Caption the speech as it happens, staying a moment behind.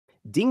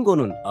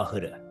Dingo'nun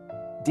ahırı.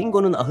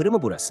 Dingo'nun ahırı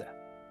mı burası?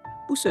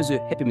 Bu sözü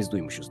hepimiz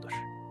duymuşuzdur.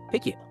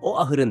 Peki o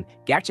ahırın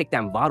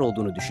gerçekten var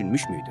olduğunu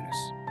düşünmüş müydünüz?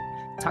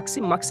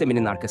 Taksim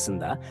Maksemi'nin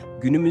arkasında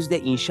günümüzde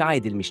inşa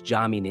edilmiş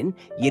caminin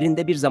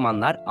yerinde bir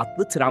zamanlar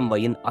atlı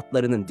tramvayın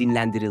atlarının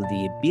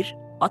dinlendirildiği bir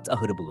at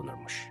ahırı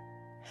bulunurmuş.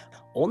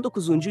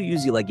 19.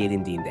 yüzyıla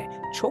gelindiğinde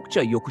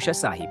çokça yokuşa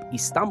sahip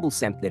İstanbul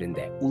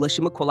semtlerinde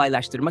ulaşımı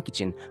kolaylaştırmak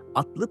için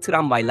atlı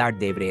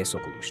tramvaylar devreye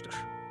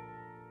sokulmuştur.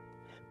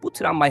 Bu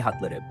tramvay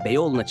hatları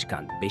Beyoğlu'na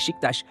çıkan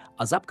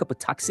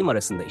Beşiktaş-Azapkapı-Taksim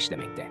arasında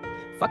işlemekte.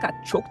 Fakat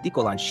çok dik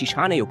olan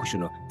Şişhane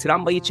yokuşunu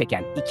tramvayı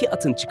çeken iki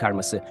atın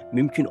çıkarması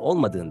mümkün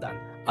olmadığından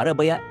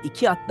arabaya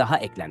iki at daha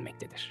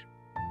eklenmektedir.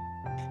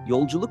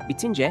 Yolculuk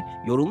bitince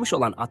yorulmuş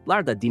olan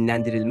atlar da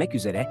dinlendirilmek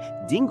üzere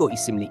Dingo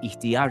isimli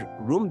ihtiyar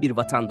Rum bir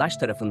vatandaş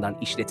tarafından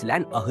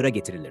işletilen ahıra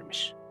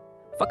getirilirmiş.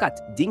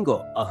 Fakat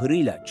Dingo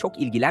ahırıyla çok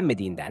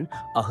ilgilenmediğinden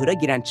ahıra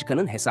giren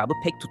çıkanın hesabı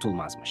pek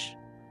tutulmazmış.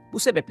 Bu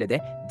sebeple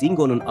de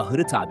Dingo'nun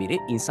ahırı tabiri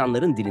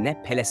insanların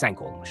diline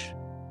pelesenk olmuş.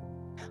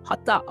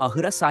 Hatta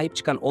ahıra sahip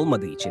çıkan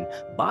olmadığı için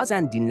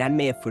bazen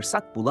dinlenmeye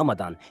fırsat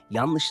bulamadan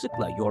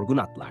yanlışlıkla yorgun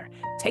atlar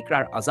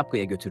tekrar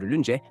Azapkı'ya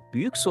götürülünce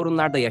büyük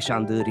sorunlar da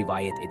yaşandığı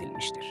rivayet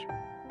edilmiştir.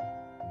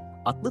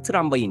 Atlı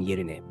tramvayın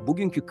yerini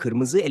bugünkü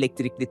kırmızı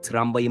elektrikli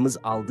tramvayımız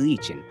aldığı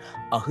için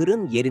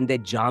ahırın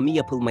yerinde cami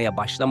yapılmaya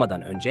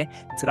başlamadan önce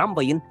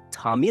tramvayın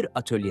tamir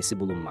atölyesi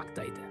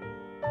bulunmaktaydı.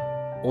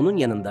 Onun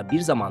yanında bir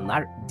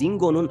zamanlar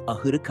Dingo'nun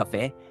Ahırı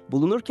kafe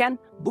bulunurken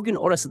bugün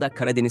orası da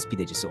Karadeniz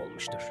pidecisi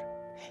olmuştur.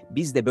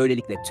 Biz de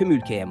böylelikle tüm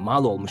ülkeye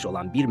mal olmuş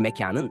olan bir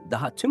mekanın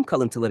daha tüm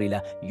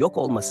kalıntılarıyla yok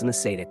olmasını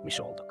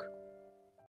seyretmiş olduk.